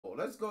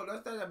Let's go.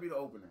 Let's let that be the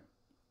opening.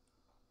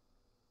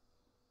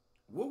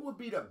 What would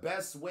be the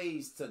best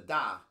ways to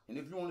die? And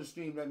if you're on the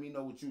stream, let me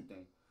know what you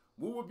think.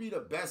 What would be the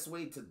best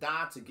way to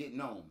die to get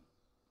known?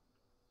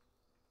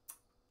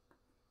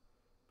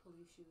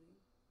 Police shooting.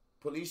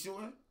 Police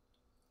shooting?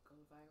 Go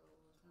viral all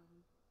the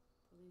time.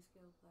 Police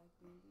kill black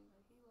men.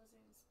 Like, he was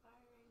an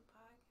inspiring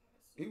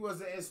podcaster. He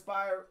was an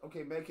inspired.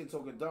 Okay, man can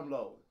talk a dumb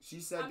low. She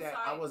said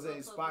I was an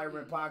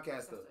inspiring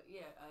podcaster.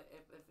 Yeah,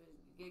 if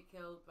it get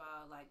killed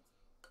by like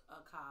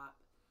a cop,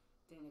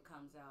 then it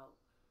comes out.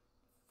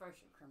 First,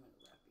 your criminal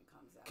record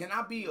comes out. Can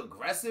I be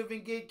aggressive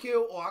and get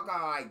killed, or I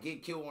gotta like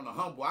get killed on a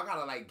humble? I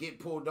gotta like get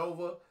pulled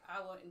over.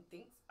 I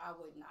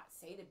would not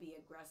say to be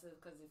aggressive,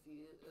 because if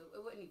you,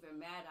 it wouldn't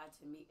even matter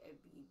to me. It'd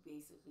be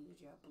basically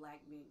that you're a black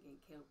man getting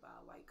killed by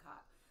a white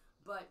cop.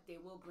 But they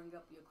will bring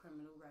up your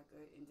criminal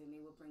record, and then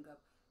they will bring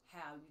up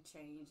how you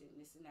change and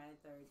this and that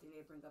and third. Then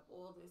they bring up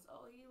all this.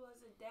 Oh, he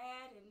was a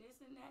dad and this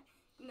and that.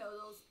 You know,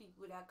 those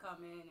people that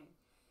come in and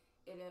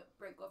it'll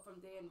break off from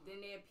there, and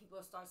then there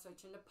people start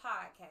searching the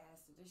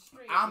podcast, the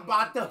stream. I'm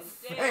about to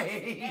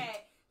say.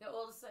 Then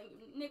all of a sudden,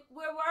 Nick,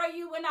 where were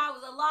you when I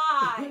was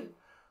alive?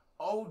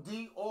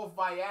 OD off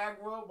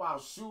Viagra while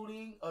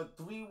shooting a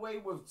 3-way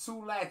with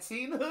 2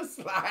 Latinas?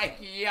 Like,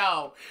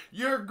 yo,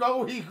 you're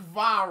going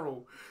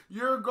viral.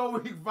 You're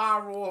going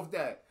viral off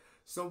that.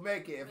 So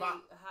make it. If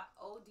OD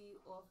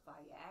off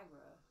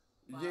Viagra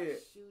while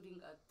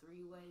shooting a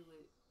 3-way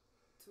with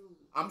 2.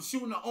 I'm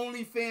shooting the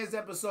OnlyFans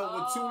episode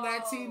with 2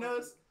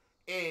 Latinas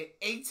and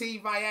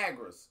 18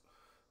 Viagras.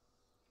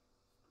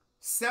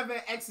 7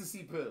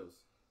 ecstasy pills.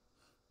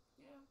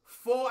 Yeah.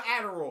 4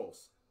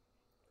 Adderalls.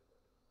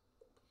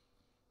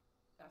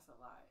 That's a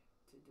lot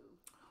to do.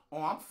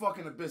 Oh, I'm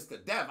fucking a bitch to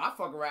death. I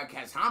fuck around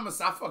catch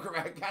homicide. I fuck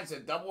around catch a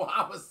double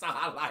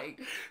homicide.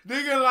 Like,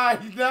 nigga,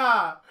 like,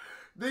 nah.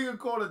 Nigga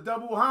call a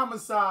double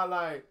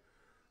homicide.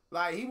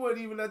 Like he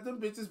wouldn't even let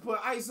them bitches put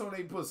ice on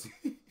their pussy.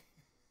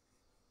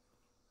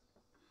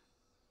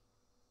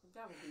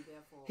 That would be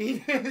there for. He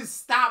didn't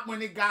stop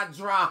when it got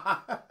dry.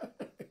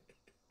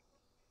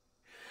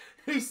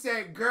 He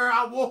said, girl,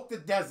 I walked the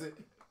desert.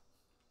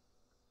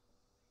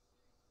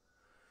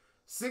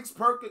 6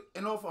 perk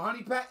and off a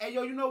honey pack. Hey,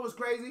 yo, you know what's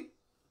crazy?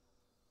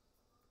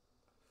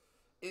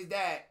 Is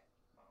that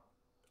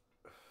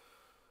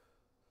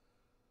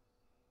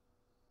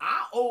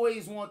I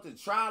always want to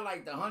try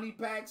like the honey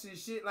packs and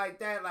shit like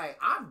that. Like,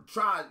 I've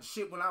tried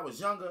shit when I was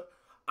younger.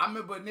 I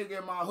remember a nigga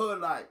in my hood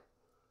like,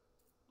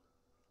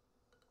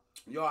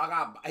 yo,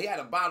 he had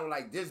a bottle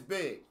like this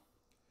big.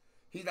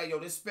 He's like, yo,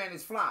 this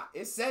Spanish fly.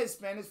 It says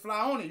Spanish fly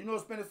on it. You know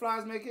what Spanish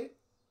flies make it?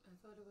 I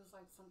thought it was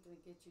like something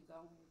to get you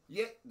going.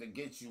 Yeah, to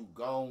get you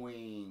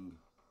going.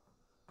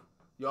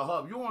 Yo,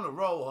 Hub, you on the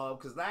road, Hub,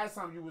 because last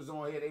time you was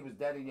on here, they was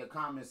dead in your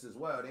comments as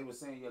well. They was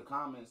saying your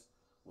comments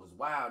was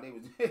wild. They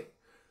was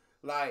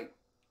like,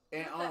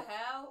 and what the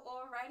hell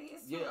already?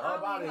 It's yeah,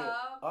 Hub out of here.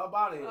 Hub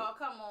out of here. Oh,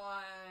 come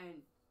on.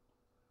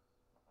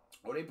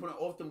 Or they putting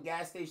off them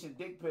gas station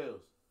dick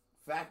pills.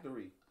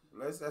 Factory.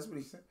 That's what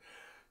he said.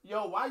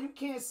 Yo, why you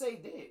can't say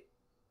dick?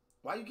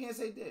 Why you can't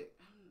say dick?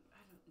 I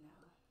don't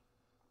know.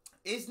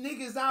 It's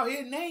niggas out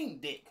here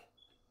named Dick.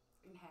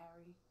 And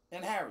Harry.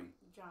 And Harry.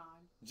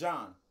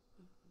 John.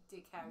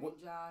 Dick, Harry,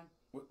 and John.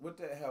 What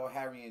the hell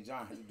Harry and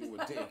John have to do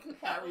with Dick?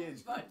 Harry and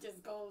John. But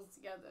just goes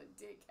together.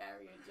 Dick,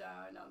 Harry, and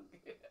John.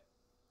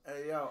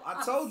 Hey, yo,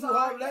 I told you,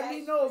 Hub, let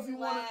me know if you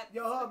want to.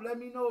 Yo, Hub, let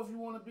me know if you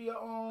want to be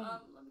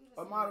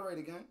a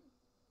moderator, gang.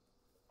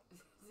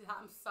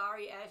 I'm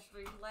sorry,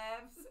 Ashley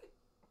Labs.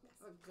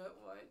 That's a good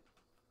one.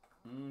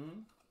 Mm-hmm.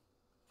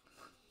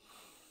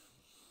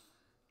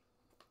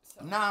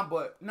 So.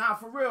 Nah,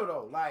 for real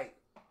though. Like,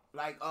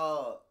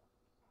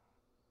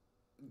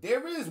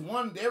 there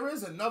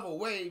is another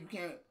way you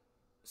can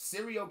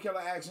serial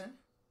killer action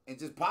and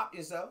just pop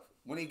yourself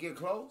when they get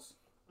close.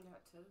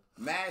 That too.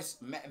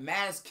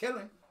 Mass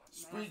killing.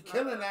 Street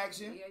killing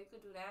action. Yeah, you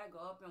could do that. Go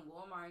up in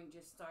Walmart and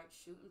just start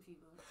shooting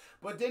people.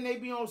 But then they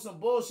be on some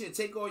bullshit.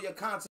 Take all your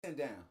content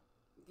down.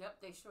 Yep,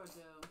 they sure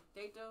do.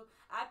 They do.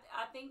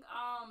 I think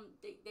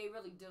they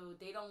really do.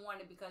 They don't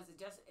want it because it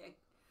just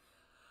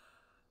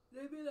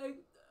they be like.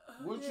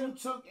 What you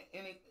took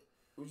in it?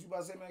 What you about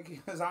to say, man?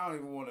 Because I don't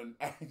even want to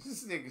ask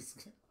this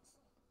niggas.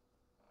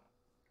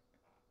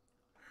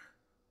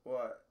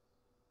 What?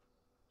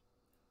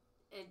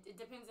 It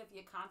depends if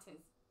your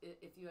content's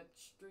if you're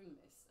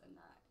extremist or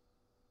not.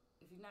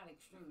 If you're not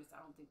extremist, I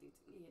don't think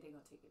they're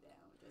gonna take it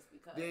down just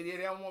because. They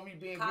don't want me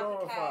being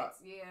glorified.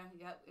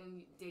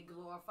 And they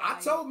glorify. I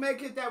told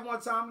Meg that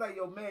one time, I'm like,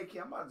 yo, Meg,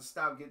 I'm about to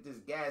stop get this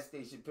gas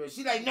station pill.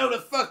 She like, no, the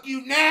fuck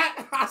you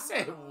not. I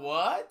said,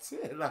 what?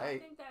 Like, I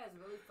think that is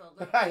really for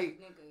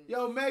like, niggas.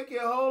 yo, Meg,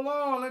 hold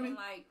on, let me.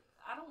 Like,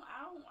 I don't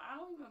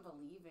even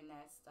believe in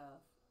that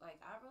stuff. Like,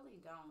 I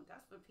really don't.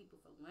 That's for people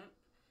for limp,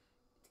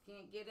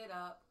 can't get it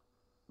up.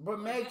 But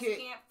Meg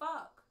can't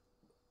fuck.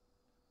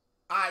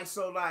 Alright,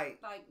 so no.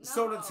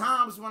 so the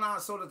times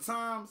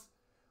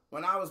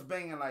when I was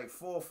banging like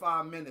 4 or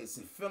 5 minutes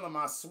and feeling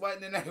my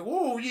sweating and that,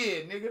 woo,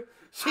 yeah, nigga.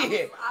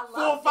 Shit.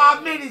 4 or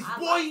 5 minutes,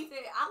 boy.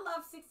 I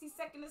love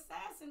 60-second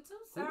assassin too,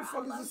 sir. Who the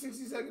fuck is the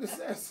 60-second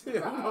assassin? Who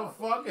the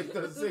fuck is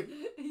the 60?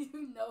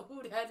 You know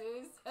who that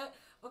is.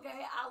 Okay,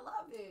 I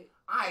love it.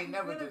 I ain't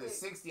never did a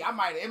 60. It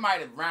might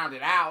have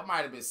rounded out. It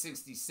might have been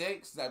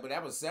 66, but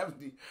that was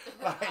 70.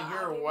 Like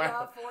you're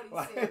wild.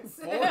 Like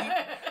 40.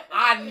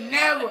 I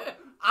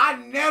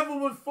never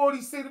was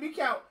 46. Let me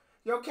count.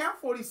 Yo, count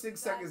 46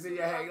 seconds in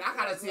your head. I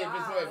gotta see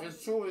if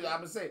it's true. I'm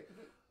gonna say.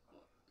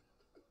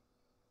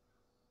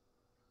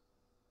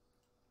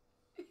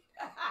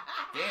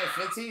 Damn,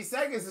 15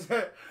 seconds.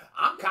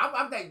 I'm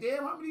like,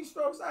 damn, how many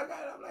strokes I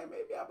got? I'm like,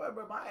 maybe I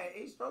had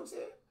 8 strokes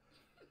here.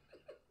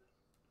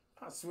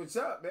 I switch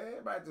up, man.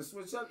 Everybody have to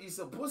switch up, eat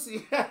some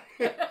pussy.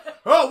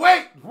 Oh,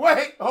 wait,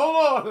 hold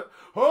on.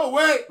 Oh,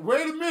 wait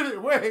a minute,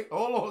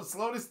 hold on.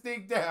 Slow this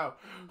thing down.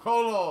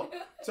 Hold on.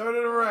 Turn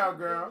it around,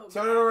 girl.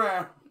 Turn it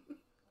around.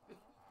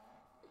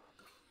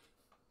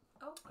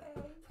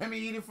 Okay. Let me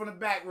eat it from the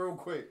back real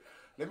quick.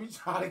 Let me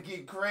try to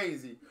get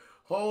crazy.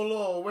 Hold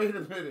on, wait a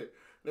minute.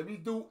 Let me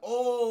do,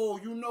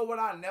 you know what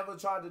I never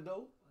tried to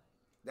do?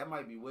 That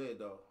might be weird,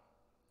 though.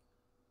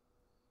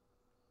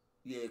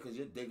 Yeah, because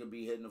your dick will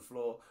be hitting the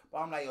floor. But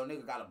I'm like, yo,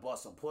 nigga got to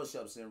bust some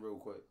push-ups in real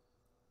quick.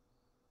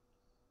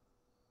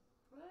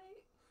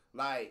 Right?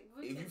 Like,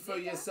 if you feel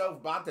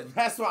yourself about to,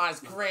 that's why it's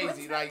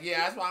crazy. Like,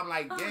 yeah, that's why I'm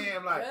like,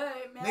 damn, like,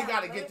 nigga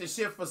got to get the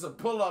shit for some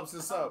pull-ups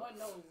or something.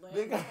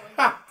 Nigga,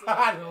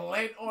 I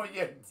lent on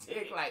your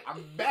dick. Like,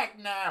 I'm back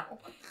now.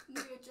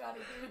 Nigga try to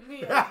give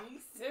me a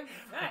decent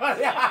back.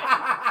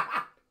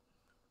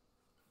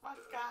 Fuck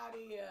out of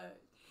here.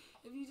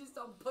 If you just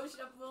don't push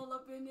up, roll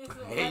up in this and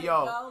let it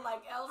go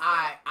like Elsa.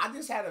 I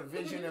just had a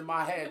vision in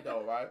my head,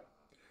 though, right?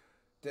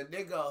 The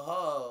nigga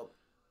Hub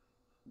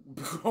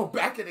go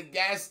back in the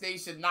gas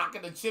station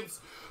knocking the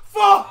chips.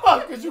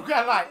 Fuck! Because you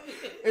got like,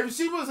 if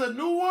she was a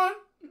new one,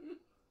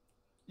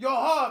 yo,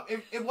 Hub,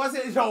 if it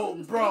wasn't, yo,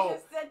 bro,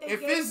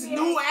 if it's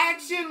new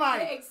action,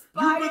 like,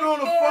 you been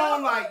on the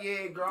phone, like,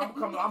 yeah, girl,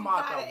 I'm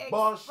out to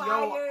bust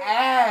your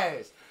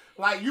ass.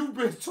 Like, you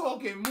been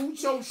talking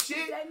mucho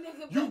shit.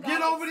 You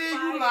get over there,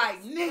 you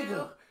like,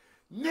 nigga.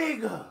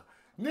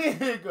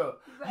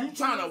 You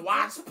trying to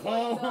watch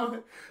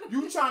porn.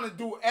 You trying to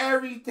do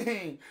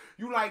everything.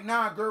 You like,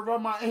 nah, girl,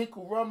 rub my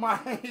ankle,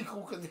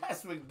 because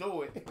that's what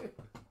do it.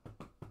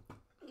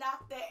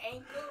 Not the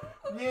ankle.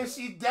 Yeah,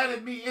 she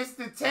deaded me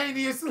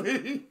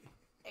instantaneously.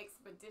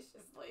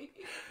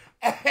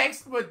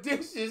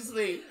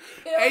 Expeditiously.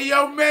 Hey,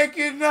 yo,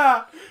 making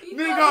up.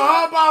 Nigga,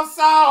 Hub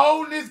outside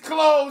holding his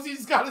clothes.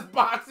 He's got his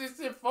boxes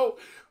and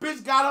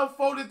bitch got up,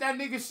 folded that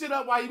nigga shit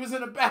up while he was in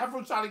the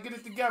bathroom trying to get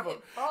it together.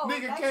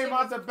 Nigga came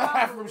out the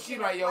bathroom. She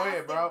like, yo,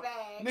 here, bro.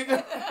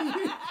 Nigga.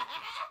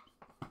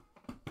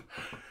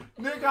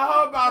 Nigga,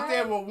 Hub out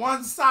there with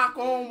one sock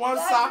on, one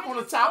sock on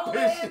the top of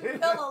his shit.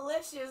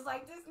 Pillowlicious.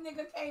 Like, this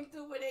nigga came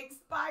through with an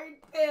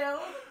expired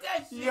pill.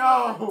 That shit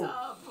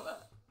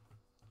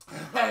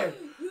Hey,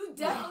 you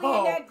definitely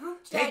in that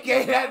group chat. They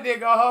gave that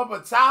nigga Hub a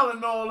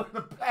Tylenol in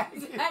the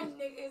package. That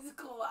nigga is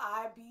called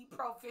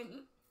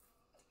ibuprofen.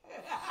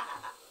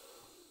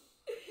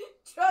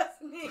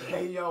 Trust me.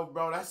 Hey, yo,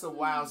 bro, that's a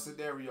wild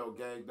scenario,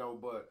 gang, though.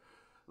 But,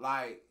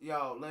 like,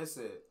 yo,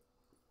 listen.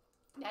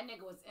 That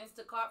nigga was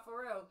Instacart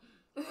for real.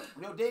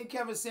 Yo, didn't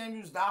Kevin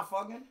Samuels die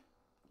fucking?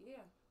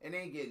 Yeah. And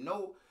ain't get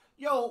no.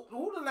 Yo,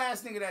 who the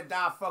last nigga that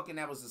died fucking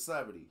that was a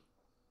celebrity?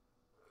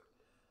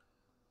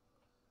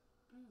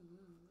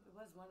 It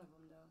was one of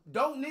them though.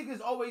 Don't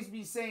niggas always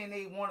be saying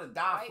they want to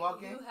die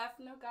fucking? Hugh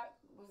Hefner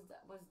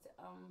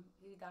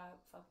he died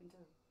fucking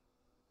too.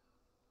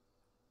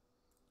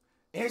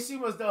 And she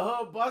was the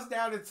hood bust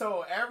down and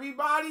told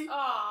everybody?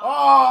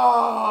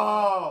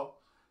 Oh.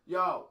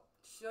 Yo.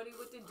 Shorty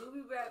with the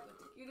doobie wrap with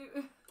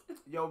the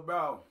Yo,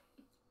 bro.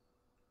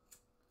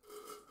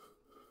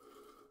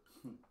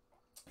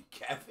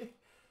 Kevin?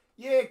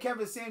 Yeah,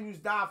 Kevin Samuels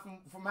died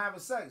from having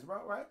sex,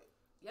 bro, right?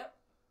 Yep.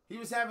 He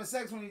was having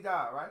sex when he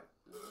died, right?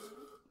 Mm-hmm.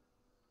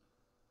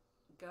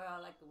 Girl, I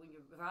like it when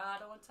you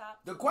ride on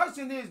top. The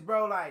question is,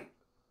 bro, like,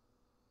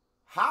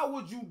 how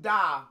would you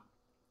die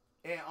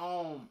and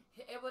I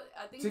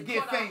think to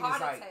get famous?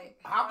 Like,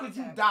 how could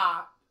you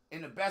die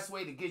in the best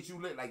way to get you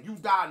lit? Like, you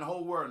die and the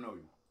whole world know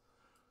you.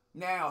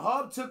 Now,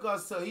 Hub took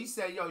us to, he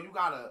said, yo, you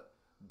gotta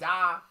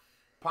die,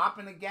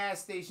 popping a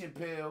gas station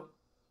pill,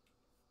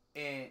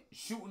 and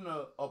shooting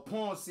a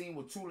porn scene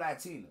with 2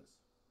 Latinas.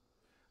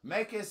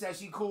 Mecca said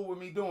she cool with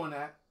me doing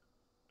that.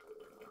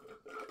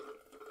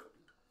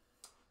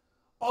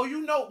 Oh,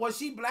 you know, was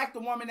she black, the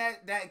woman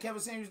that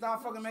Kevin Samuels died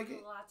fucking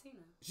making?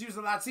 She was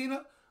a Latina. She was a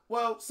Latina?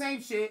 Well,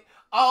 same shit.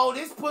 Oh,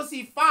 this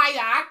pussy fire.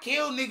 I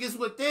kill niggas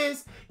with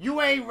this. You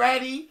ain't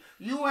ready.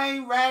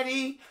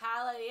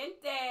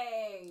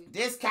 Caliente.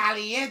 This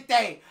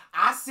caliente.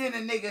 I send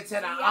a nigga to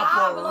the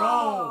upper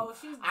room.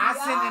 I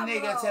send a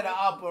nigga to the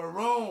upper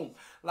room.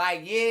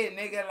 Like, yeah,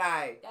 nigga,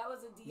 like. That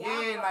was a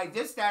Diablo. Yeah, like,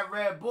 this that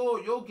Red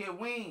Bull. You'll get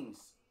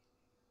wings.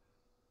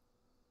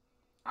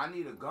 I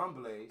need a gun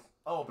blaze.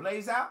 Oh,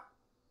 blaze out?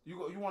 You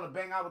want to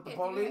bang out with the If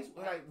police?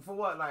 you- Like for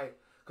what? Like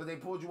because they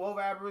pulled you over,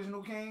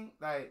 Aboriginal King?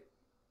 Like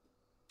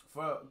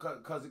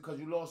cause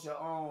you lost your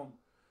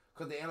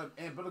cause the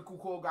umbilical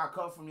cord got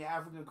cut from your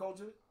African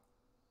culture?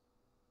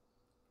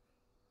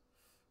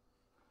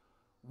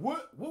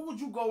 What would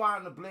you go out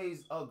in the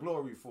blaze of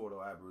glory for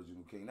though,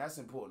 Aboriginal King? That's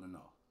important to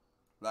know.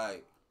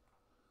 Like,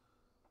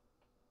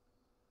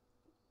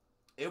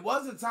 it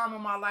was a time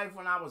in my life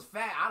when I was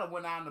fat. I'd have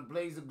went out in the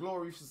blaze of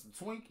glory for some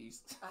Twinkies.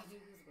 I knew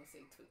he was gonna say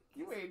Twinkies.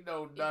 You ain't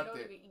know You don't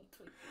nothing. even eat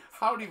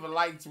Twinkies. I don't even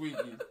like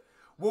Twinkies.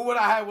 What would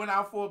I have went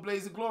out for a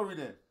blaze of glory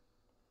then?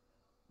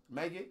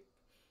 Make it?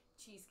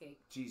 Cheesecake.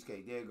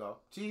 Cheesecake. There you go.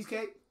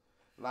 Cheesecake?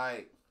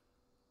 Like.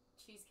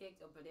 Cheesecake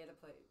or banana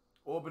pudding.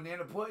 Or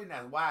banana pudding?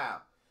 That's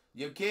wild.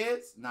 Your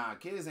kids? Nah,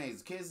 kids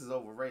is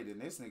overrated.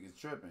 This nigga's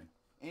tripping.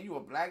 And you a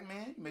black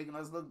man? You making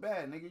us look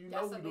bad, nigga. You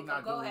know we do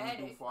not do what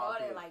we do for our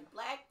kids. Like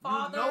black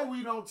father. You know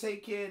we don't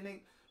take care of nigga.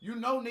 You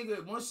know,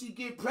 nigga, once she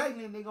get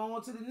pregnant, nigga,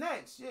 on to the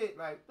next shit.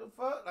 Like, the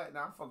fuck? Like,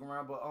 nah, I'm fucking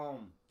around. But,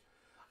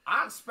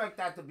 I expect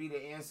that to be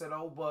the answer,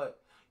 though. But,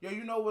 yo,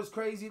 you know what's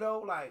crazy, though?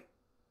 Like,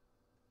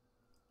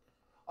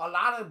 a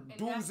lot of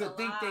dudes that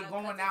think they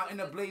going out in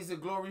the blaze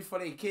of glory for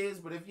their kids.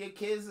 But if your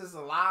kids is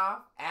alive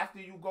after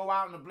you go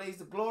out in the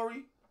blaze of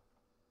glory,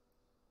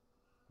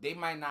 they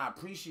might not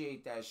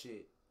appreciate that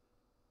shit.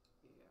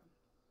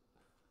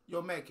 Yeah.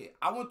 Yo, make it.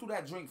 I went through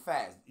that drink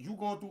fast. You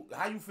going through?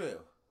 How you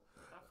feel?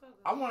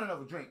 I want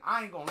another drink.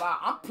 I ain't gonna lie.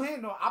 I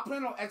plan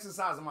on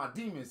exercising my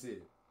demons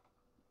here.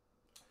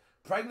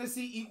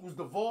 Pregnancy equals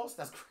divorce.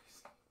 That's crazy.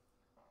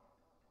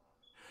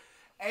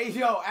 Hey,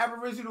 yo,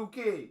 Aboriginal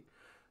Kid.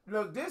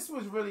 Look, this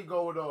was really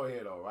going on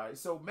here, though, right?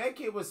 So,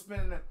 Medkit was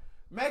spinning.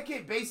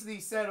 Medkit basically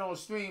said on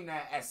stream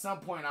that at some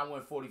point I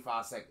went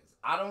 45 seconds.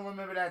 I don't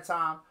remember that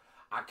time.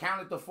 I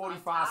counted the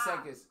 45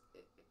 seconds.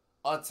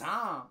 A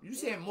time? You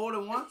said more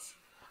than once?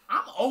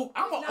 I'm an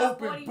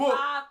open 45. book.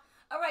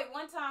 All right,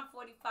 one time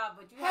 45,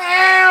 but you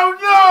Hell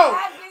no!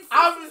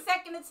 I've been 60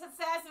 second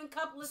assassin a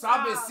couple of so times.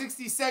 I've been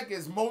 60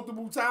 seconds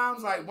multiple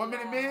times, like 1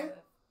 minute man?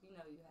 You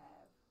know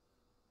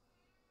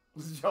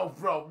you have. Yo,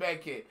 bro,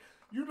 Medkit.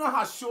 You know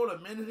how short a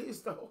minute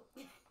is, though?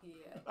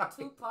 Yeah.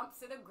 2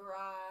 pumps in a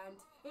grind.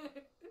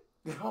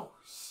 Oh,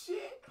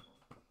 shit.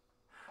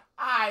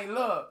 Alright,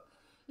 look.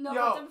 No,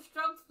 yo. but them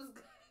strokes was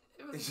good.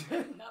 It was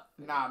good enough.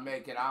 Nah,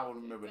 Medkit, I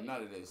don't remember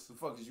none of this. The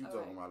fuck is you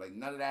talking about? Like,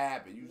 none of that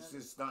happened. You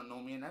just stunting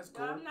on me, and that's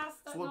cool. No, I'm not That's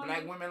stunting what on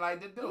black you. women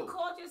like to do. You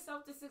called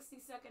yourself the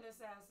 60-second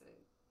assassin.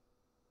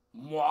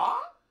 Moi?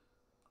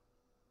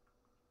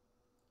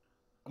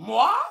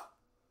 Moi?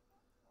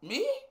 Me?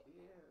 Yeah.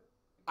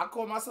 I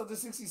call myself the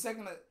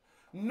 60-second.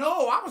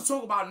 No, I was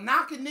talking about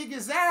knocking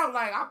niggas out.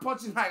 Like, I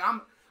punching, like,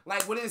 I'm,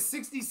 like, within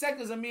 60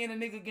 seconds of me and a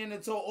nigga getting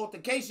into an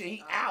altercation,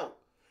 he out.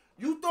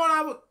 You thought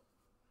I would.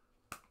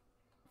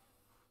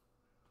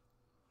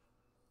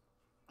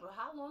 Well,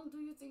 how long do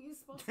you think you're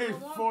supposed to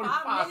go on?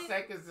 45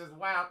 seconds is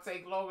wild.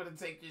 Take longer to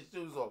take your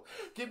shoes off.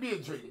 Give me a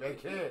drink, man.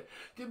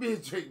 Give me a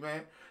drink,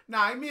 man.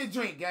 Nah, give me a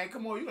drink, gang.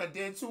 Come on, you done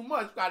did too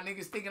much. You got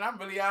niggas thinking I'm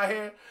really out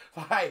here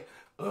like,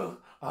 No,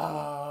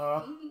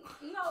 not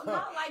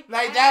like that.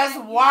 like that's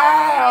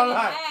wild.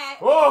 Like, that.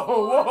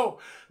 whoa.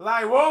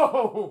 Like,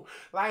 whoa.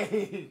 Like,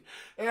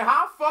 and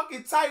how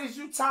fucking tight is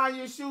you tying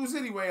your shoes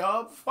anyway,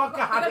 huh? Fuck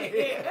out of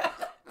here.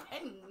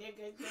 That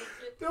nigga just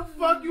The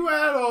fuck you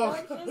at on?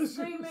 just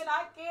screaming,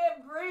 I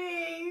can't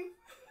breathe.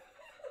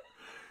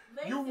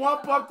 You one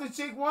pump the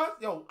chick once?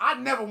 Yo, I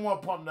never one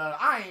pump none.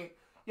 I ain't.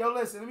 Yo,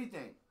 listen, let me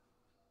think.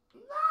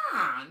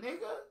 Nah, nigga.